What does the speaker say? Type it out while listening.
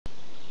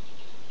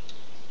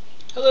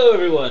Hello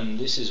everyone,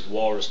 this is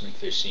Walrus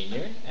McFish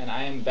Sr., and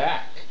I am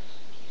back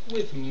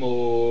with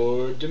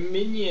more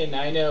Dominion.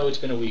 I know it's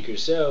been a week or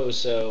so,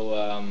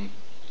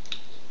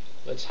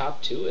 let's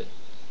hop to it.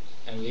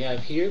 And we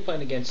have here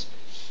playing against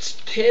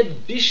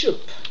Ted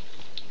Bishop.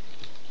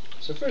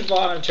 So first of all,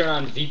 I'm going to turn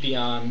on VP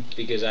on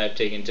because I've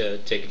taken to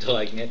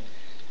liking it.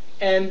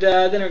 And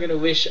then we're going to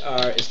wish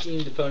our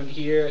esteemed opponent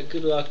here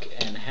good luck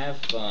and have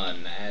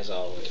fun, as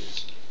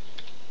always.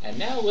 And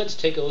now let's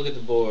take a look at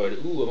the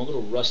board. Ooh, I'm a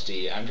little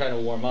rusty. I'm trying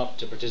to warm up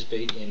to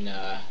participate in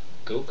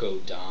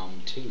Goko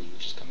Dom 2,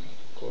 which is coming up,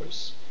 of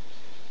course.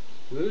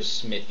 There's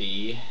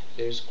Smithy,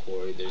 there's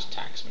Quarry, there's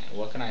Taxman.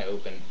 What can I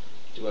open?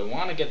 Do I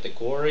want to get the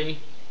Quarry?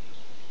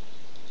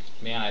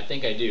 Man, I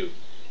think I do.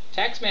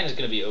 Taxman is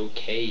going to be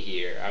okay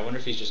here. I wonder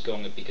if he's just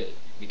going it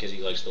because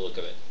he likes the look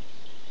of it.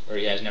 Or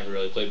he has never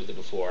really played with it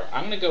before.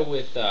 I'm going to go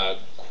with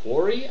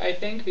Quarry, I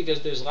think,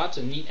 because there's lots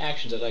of neat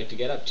actions I'd like to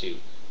get up to.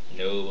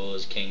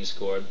 Nobles, King's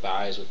Court,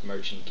 buys with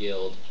Merchant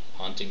Guild,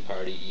 Hunting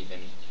Party even.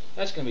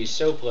 That's going to be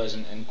so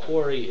pleasant, and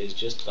Quarry is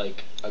just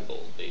like a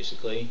gold,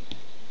 basically.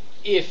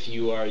 If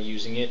you are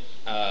using it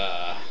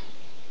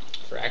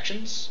for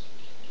actions.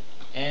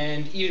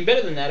 And even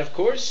better than that, of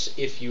course,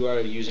 if you are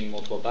using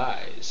multiple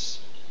buys.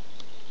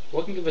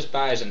 What can give us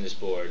buys on this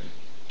board?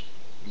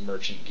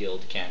 Merchant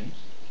Guild can.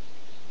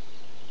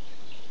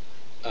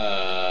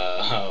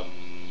 I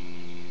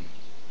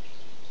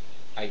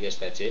guess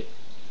that's it.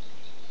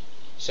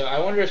 So I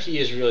wonder if he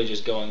is really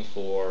just going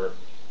for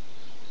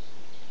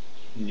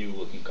new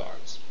looking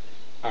cards.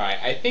 Alright,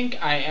 I think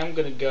I am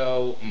going to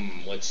go,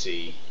 let's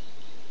see.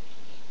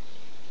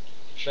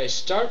 Should I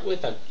start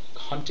with a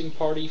Hunting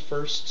Party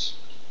first?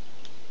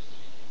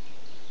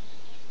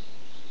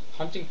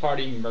 Hunting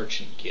Party,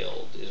 Merchant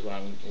Guild is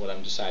what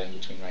I'm deciding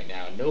between right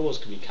now. Nobles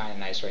could be kind of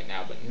nice right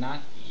now, but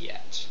not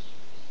yet.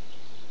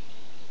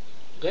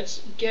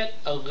 Let's get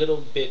a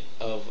little bit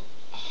of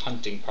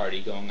Hunting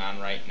Party going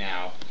on right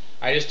now.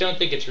 I just don't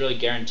think it's really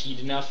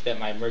guaranteed enough that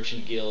my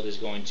Merchant Guild is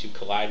going to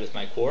collide with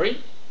my Quarry.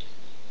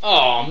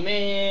 Oh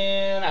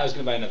man, I was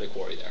going to buy another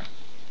Quarry there.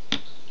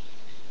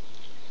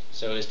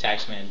 So his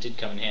Taxman did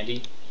come in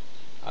handy.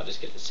 I'll just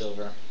get the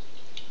silver.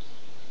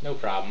 No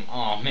problem.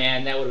 Oh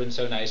man, that would have been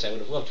so nice. I would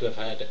have loved to have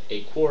had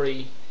a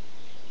Quarry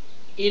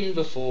in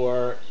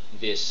before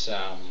this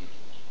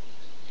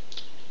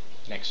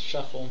next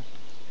shuffle.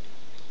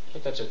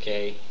 But that's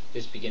okay.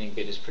 This beginning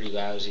bid is pretty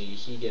lousy.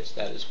 He gets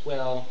that as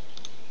well.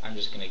 I'm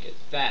just going to get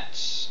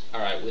that.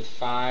 Alright, with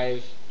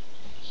 5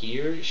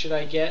 here, should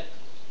I get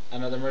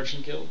another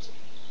Merchant Guild?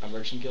 A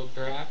Merchant Guild,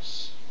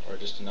 perhaps? Or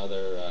just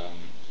another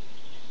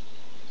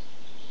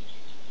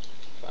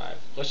 5.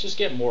 Let's just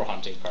get more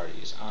Hunting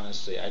Parties,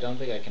 honestly. I don't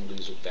think I can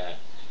lose with that.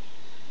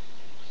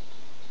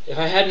 If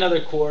I had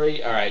another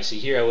Quarry, alright, see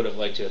here I would have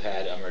liked to have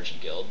had a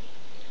Merchant Guild.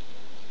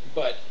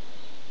 But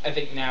I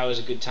think now is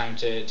a good time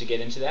to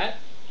get into that.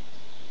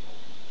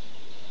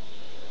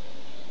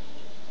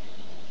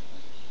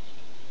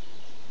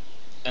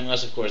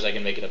 Unless, of course, I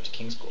can make it up to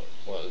King's Court.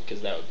 Well,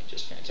 because that would be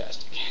just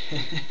fantastic.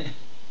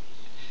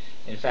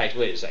 In fact,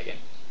 wait a second.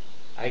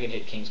 I can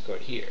hit King's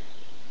Court here.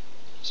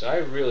 So I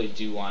really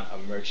do want a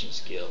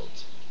Merchant's Guild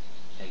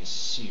and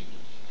soon.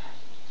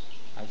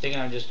 I'm thinking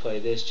I'll just play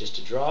this just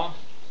to draw.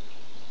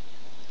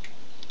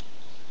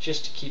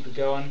 Just to keep it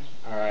going.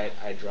 Alright,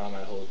 I draw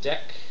my whole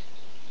deck.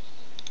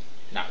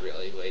 Not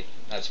really, wait,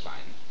 that's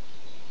fine.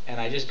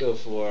 And I just go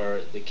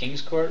for the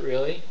King's Court,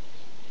 really?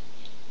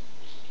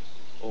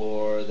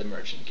 Or the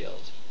Merchant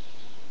Guild.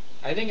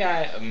 I think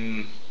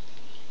I'm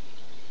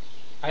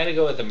gonna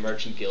go with the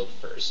Merchant Guild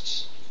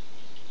first.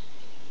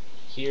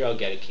 Here I'll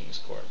get a King's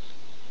Court.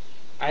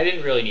 I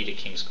didn't really need a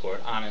King's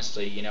Court,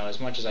 honestly. You know, as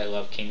much as I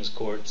love King's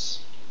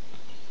Courts,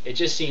 it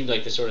just seemed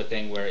like the sort of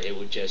thing where it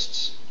would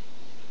just,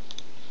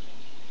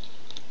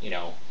 you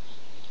know,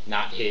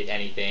 not hit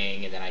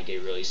anything, and then I'd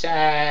get really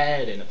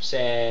sad and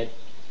upset,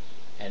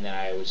 and then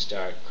I would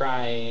start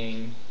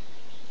crying,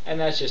 and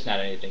that's just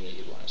not anything that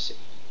you'd want to see.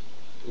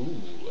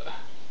 Ooh.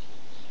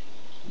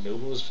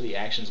 Nobles for the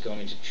actions going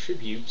into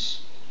tribute,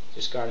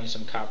 discarding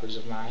some coppers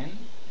of mine.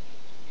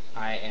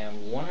 I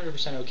am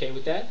 100% okay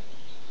with that.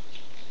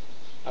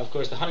 Of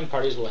course, the hunting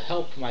parties will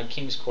help my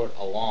King's Court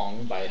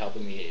along by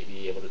helping me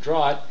be able to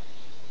draw it,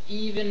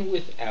 even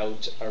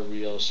without a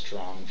real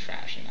strong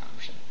trashing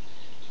option.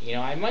 You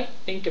know, I might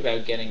think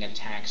about getting a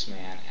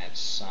Taxman at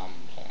some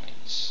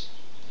point.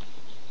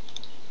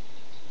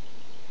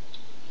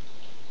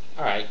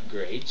 Alright,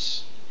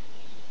 great.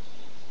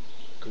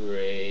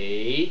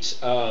 Great.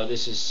 Oh,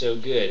 this is so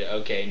good.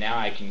 Okay, now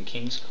I can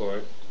King's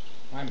Court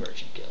my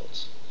Merchant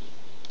Guilds.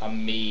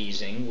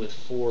 Amazing, with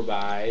 4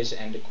 buys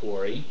and a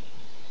Quarry.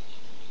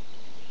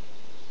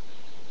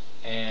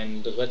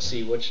 And let's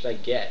see, what should I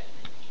get?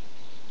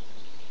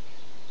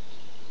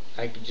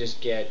 I could just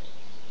get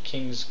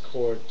King's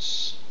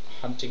Court's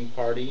Hunting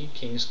Party,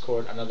 King's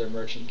Court another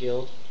Merchant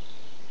Guild.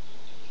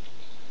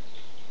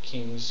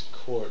 King's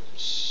Court.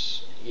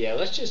 Yeah,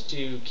 let's just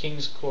do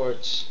King's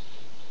Court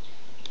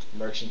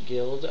Merchant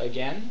Guild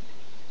again,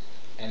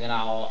 and then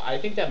I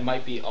think that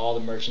might be all the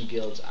Merchant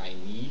Guilds I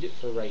need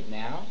for right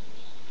now.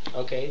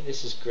 Okay,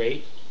 this is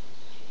great.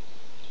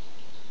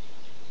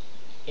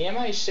 Am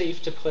I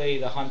safe to play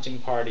the hunting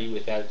party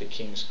without the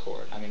king's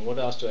court? I mean, what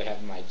else do I have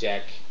in my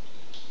deck?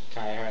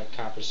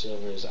 Copper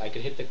silvers. I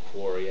could hit the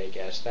quarry, I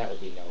guess. That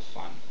would be no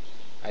fun.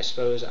 I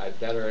suppose I'd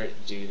better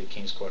do the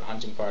king's court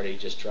hunting party,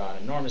 just draw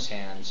an enormous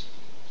hand.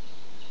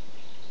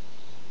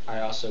 I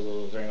also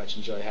will very much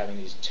enjoy having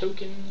these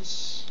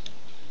tokens.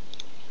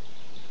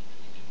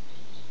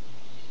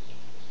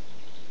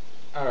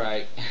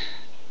 Alright.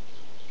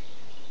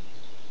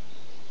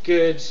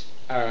 Good.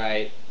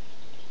 Alright.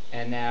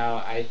 And now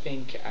I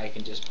think I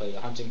can just play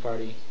the hunting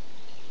party.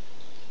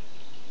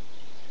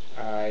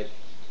 Alright.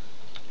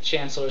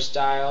 Chancellor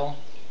style.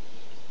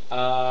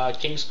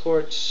 King's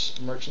Court,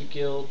 Merchant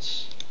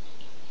Guilds.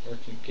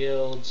 Merchant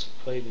Guilds.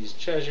 Play these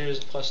treasures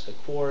plus the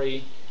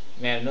quarry.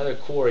 Man, another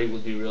quarry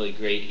would be really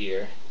great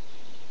here.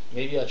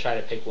 Maybe I'll try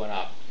to pick one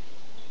up.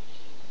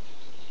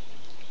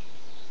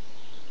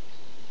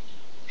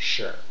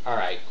 Sure.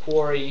 Alright,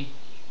 quarry.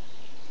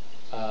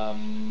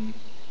 Then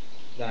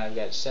I've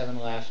got 7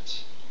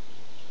 left.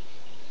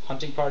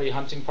 Hunting party,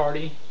 hunting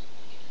party.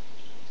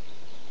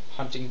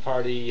 Hunting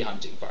party,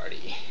 hunting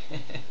party.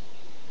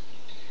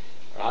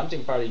 Or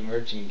hunting party,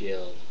 merchant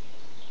guild.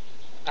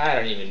 I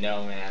don't even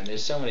know, man.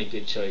 There's so many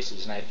good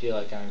choices, and I feel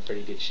like I'm in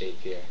pretty good shape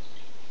here.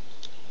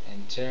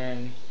 And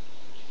turn.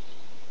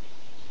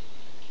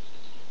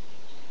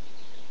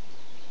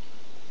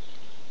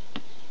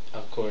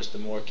 Of course, the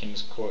more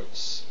king's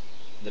courts,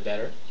 the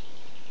better.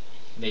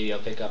 Maybe I'll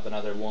pick up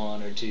another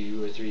 1 or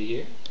 2 or 3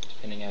 here,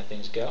 depending how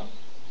things go.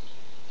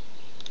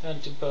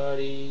 Hunting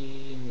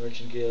party,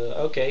 merchant guild.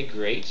 Okay,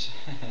 great.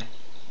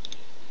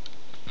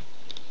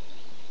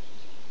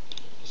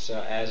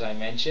 So as I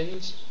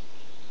mentioned,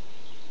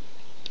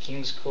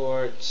 king's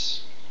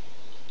court.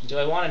 Do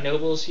I want a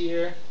nobles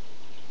here?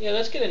 Yeah,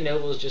 let's get a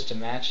nobles just to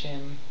match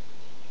him.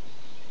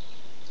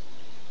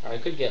 Or I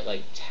could get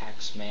like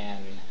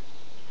taxman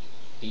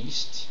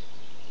feast.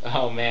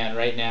 Oh man,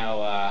 right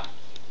now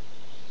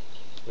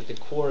with the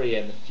quarry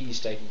and the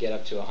feast I could get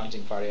up to a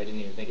hunting party. I didn't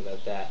even think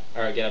about that.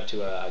 Or get up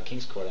to a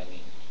king's court, I mean.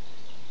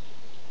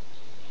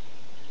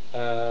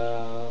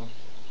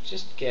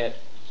 Just get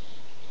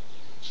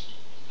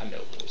a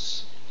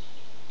nobles.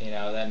 You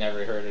know, that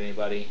never hurt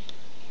anybody.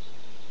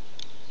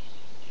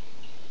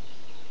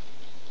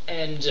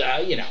 And,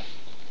 you know,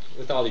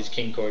 with all these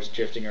king courts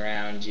drifting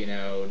around, you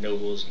know,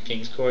 nobles and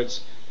king's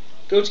courts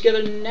go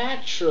together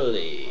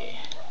naturally.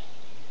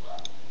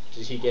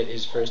 Did he get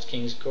his first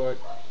king's court?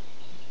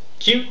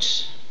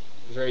 Cute!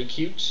 Very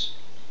cute.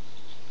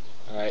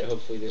 Alright,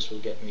 hopefully this will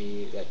get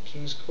me that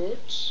king's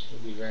court.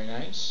 Would be very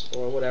nice.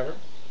 Or whatever.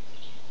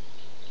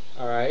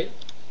 Alright,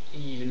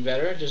 even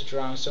better. Just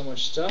drawing so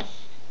much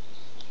stuff.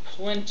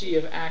 Plenty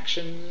of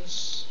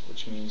actions,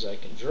 which means I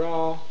can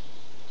draw.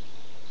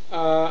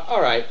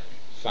 Alright,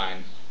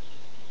 fine.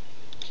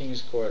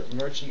 King's Court,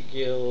 Merchant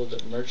Guild,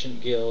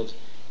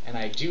 and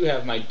I do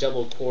have my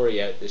double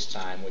quarry out this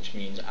time, which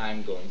means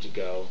I'm going to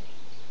go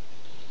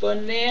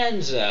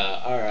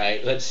bonanza.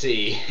 Alright, let's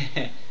see.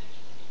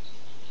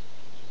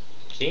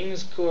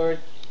 King's Court,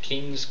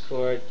 King's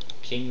Court,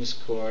 King's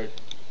Court,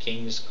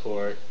 King's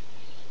Court,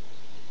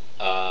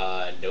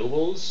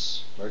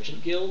 Nobles,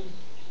 Merchant Guild,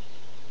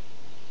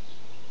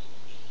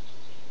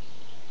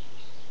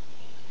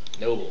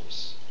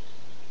 Nobles.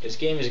 This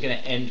game is going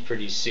to end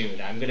pretty soon.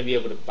 I'm going to be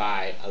able to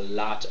buy a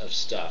lot of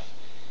stuff.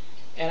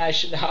 And I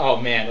should... Oh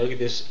man, look at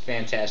this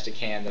fantastic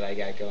hand that I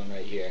got going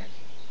right here.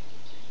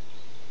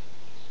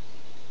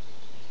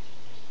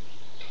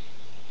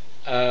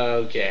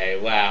 Okay,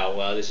 wow.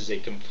 Well, this is a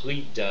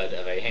complete dud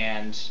of a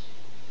hand.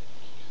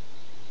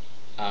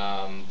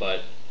 But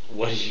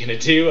what are you going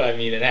to do? I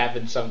mean, it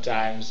happens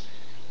sometimes.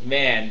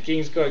 Man,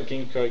 King's Court,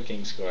 King's Court,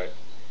 King's Court.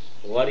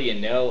 What do you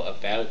know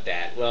about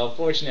that? Well,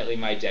 fortunately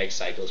my deck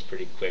cycles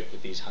pretty quick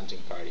with these hunting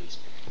parties.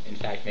 In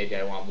fact, maybe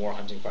I want more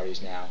hunting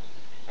parties now.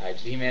 Alright,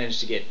 did he manage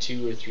to get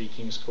 2 or 3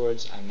 King's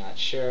Courts? I'm not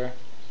sure.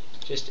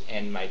 Just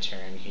end my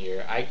turn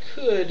here. I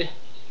could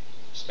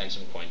spend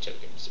some coin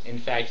tokens. In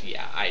fact,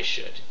 yeah, I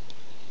should.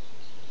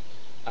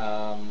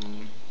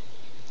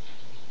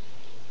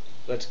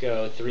 Let's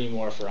go 3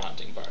 more for a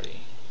hunting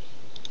party.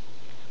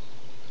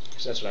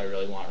 Because that's what I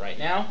really want right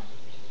now.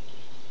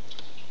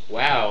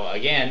 Wow,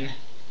 again.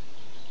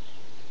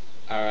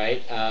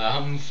 Alright,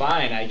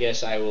 fine. I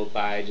guess I will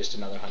buy just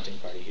another hunting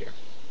party here.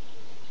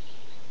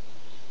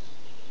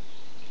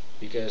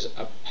 Because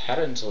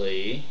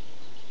apparently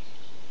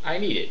I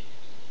need it.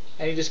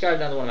 And he discarded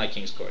another one of my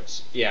King's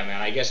Courts. Yeah,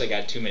 man, I guess I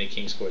got too many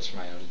King's Courts for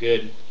my own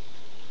good.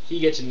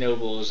 He gets a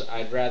Nobles.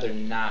 I'd rather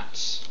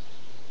not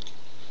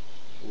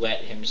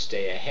let him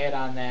stay ahead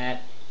on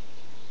that.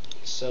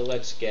 So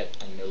let's get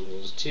a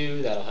Nobles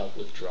too. That'll help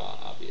withdraw,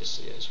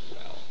 obviously, as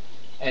well.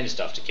 And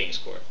stuff to King's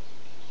Court.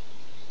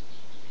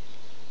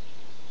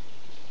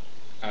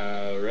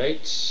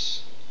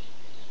 Alright.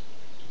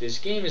 This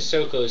game is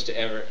so close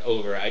to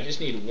over. I just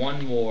need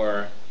one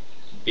more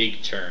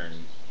big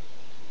turn.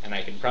 And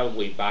I can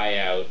probably buy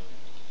out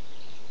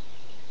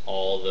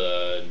all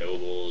the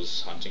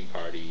nobles, hunting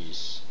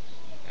parties,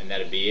 and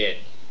that'd be it.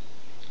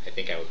 I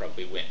think I would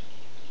probably win.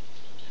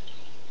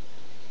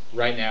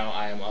 Right now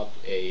I am up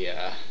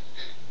a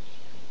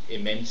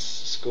immense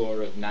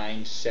score of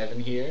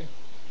 9-7 here.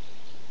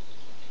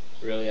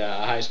 Really a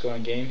high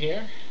scoring game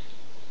here.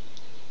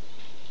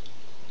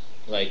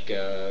 Like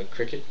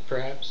cricket,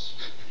 perhaps.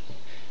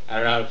 I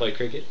don't know how to play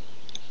cricket.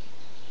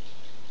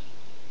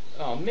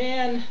 Oh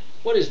man,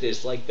 what is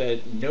this? Like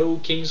the no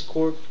King's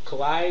Court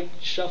collide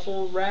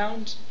shuffle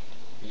round?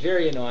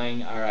 Very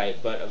annoying.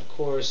 Alright, but of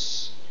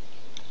course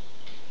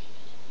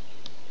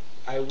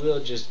I will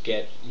just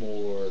get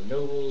more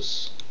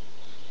nobles.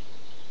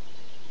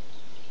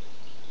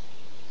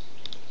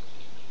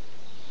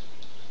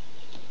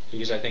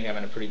 Because I think I'm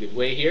in a pretty good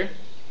way here.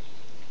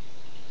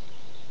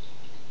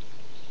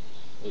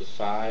 With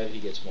 5, he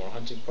gets more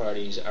hunting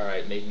parties.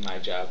 Alright, making my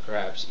job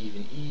perhaps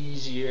even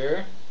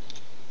easier.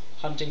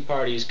 Hunting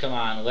parties, come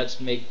on, let's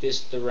make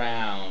this the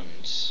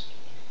round.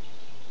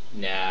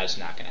 Nah, it's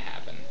not gonna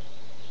happen.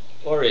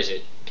 Or is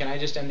it? Can I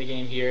just end the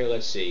game here?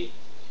 Let's see.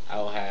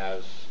 I'll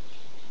have...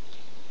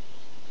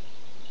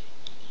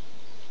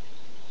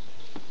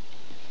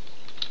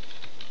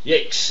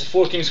 Yikes!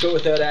 4 King's Court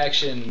without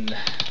action.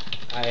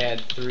 I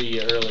had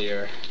 3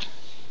 earlier.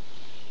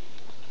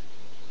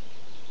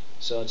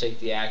 So I'll take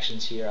the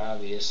actions here,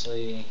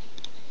 obviously.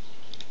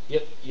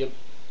 Yep.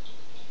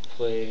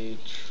 Play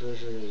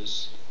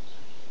treasures.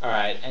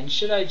 Alright, and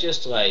should I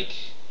just, like,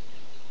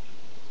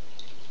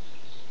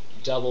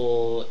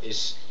 double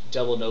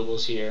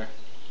nobles here?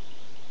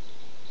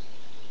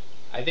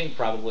 I think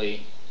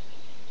probably.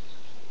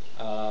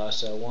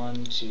 So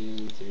 1,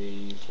 2,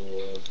 3, 4,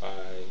 5,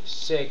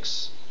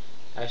 6.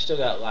 I've still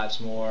got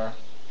lots more.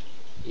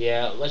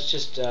 Yeah, let's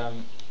just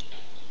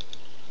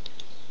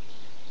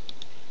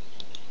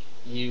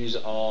use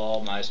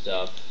all my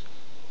stuff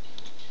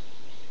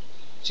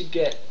to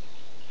get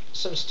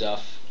some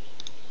stuff.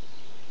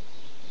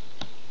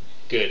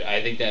 Good,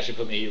 I think that should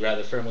put me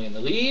rather firmly in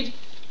the lead.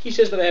 He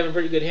says that I have a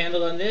pretty good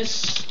handle on this.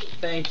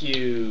 Thank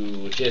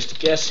you. Just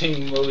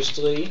guessing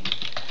mostly,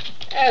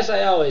 as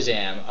I always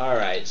am.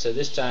 Alright, so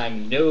this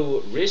time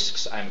no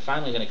risks. I'm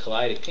finally going to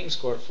collide at King's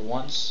Court for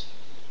once,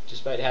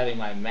 despite having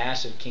my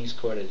massive King's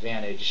Court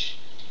advantage.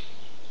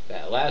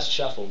 That last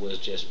shuffle was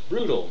just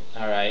brutal.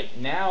 Alright,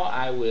 now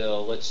I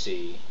will, let's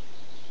see,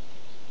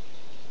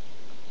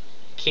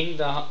 king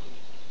the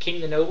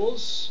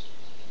nobles.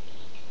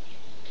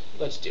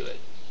 Let's do it.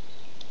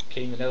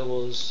 King the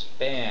nobles.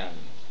 Bam.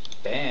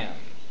 Bam.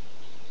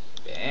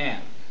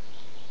 Bam.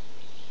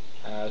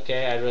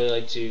 Okay, I'd really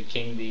like to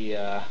king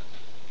the,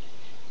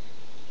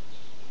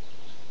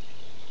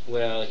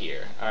 well,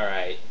 here.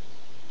 Alright.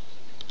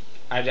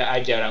 I doubt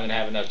I'm going to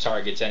have enough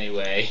targets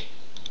anyway.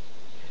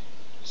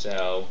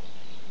 So,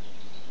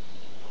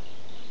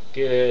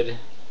 good.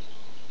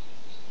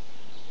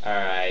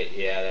 Alright,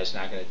 yeah, that's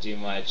not going to do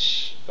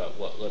much, but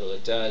what little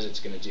it does, it's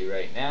going to do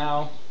right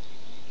now.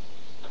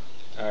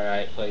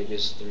 Alright, play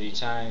this 3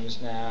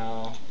 times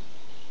now.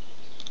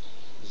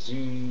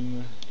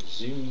 Zoom,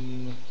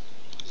 zoom,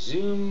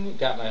 zoom.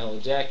 Got my whole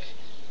deck.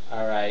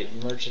 Alright,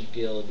 Merchant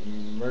Guild.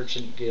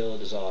 Merchant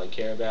Guild is all I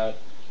care about.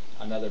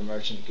 Another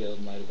Merchant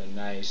Guild might have been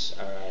nice.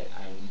 Alright,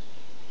 I'm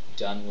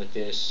done with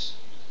this.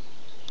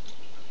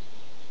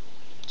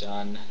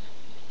 Done.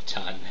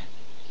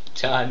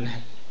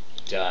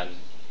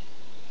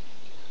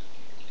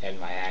 And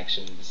my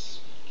actions.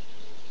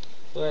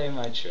 Play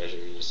my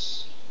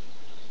treasures.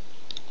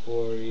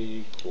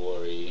 Quarry.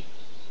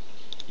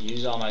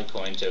 Use all my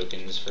coin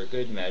tokens for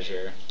good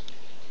measure.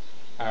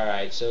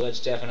 Alright, so let's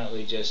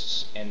definitely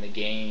just end the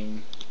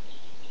game.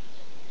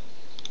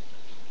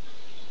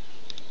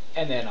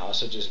 And then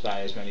also just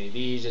buy as many of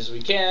these as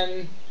we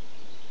can.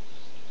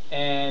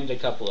 And a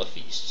couple of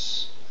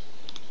feasts.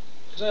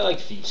 Because I like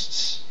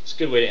feasts. It's a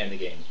good way to end the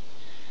game.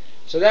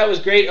 So that was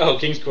great. Oh,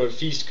 King's Court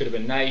Feast could have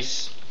been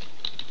nice.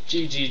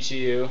 GG to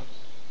you.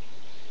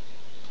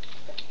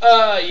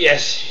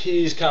 Yes,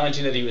 he's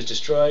commenting that he was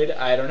destroyed.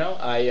 I don't know.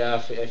 I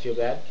feel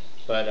bad.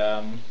 But,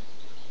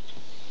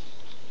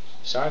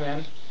 sorry,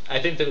 man. I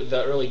think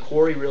the early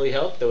quarry really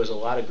helped. There was a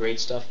lot of great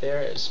stuff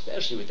there,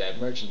 especially with that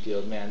Merchant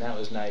Guild. Man, that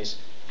was nice.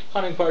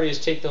 Hunting parties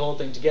take the whole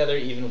thing together,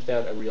 even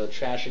without a real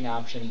trashing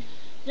option.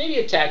 Maybe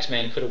a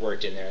taxman could have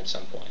worked in there at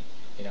some point.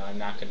 You know, I'm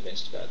not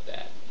convinced about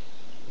that.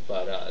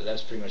 But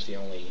that's pretty much the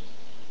only,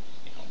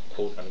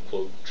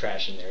 quote-unquote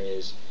trashing there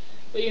is.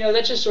 But,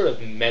 that just sort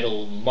of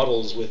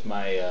muddles with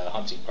my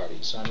hunting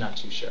parties, so I'm not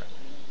too sure.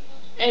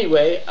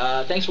 Anyway,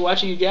 thanks for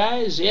watching, you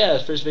guys. Yeah,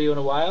 first video in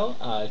a while.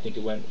 I think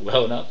it went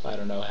well enough. I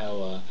don't know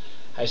how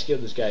high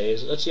skilled this guy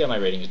is. Let's see how my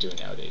rating is doing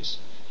nowadays.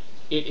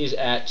 It is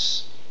at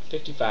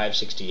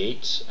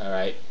 5568.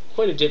 Alright,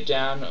 quite a dip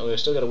down. We've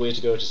still got a ways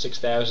to go to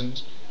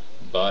 6,000.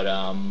 But,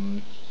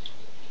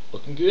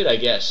 looking good, I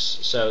guess.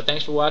 So,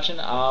 thanks for watching.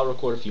 I'll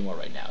record a few more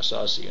right now, so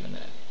I'll see you in a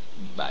minute.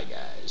 Bye,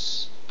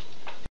 guys.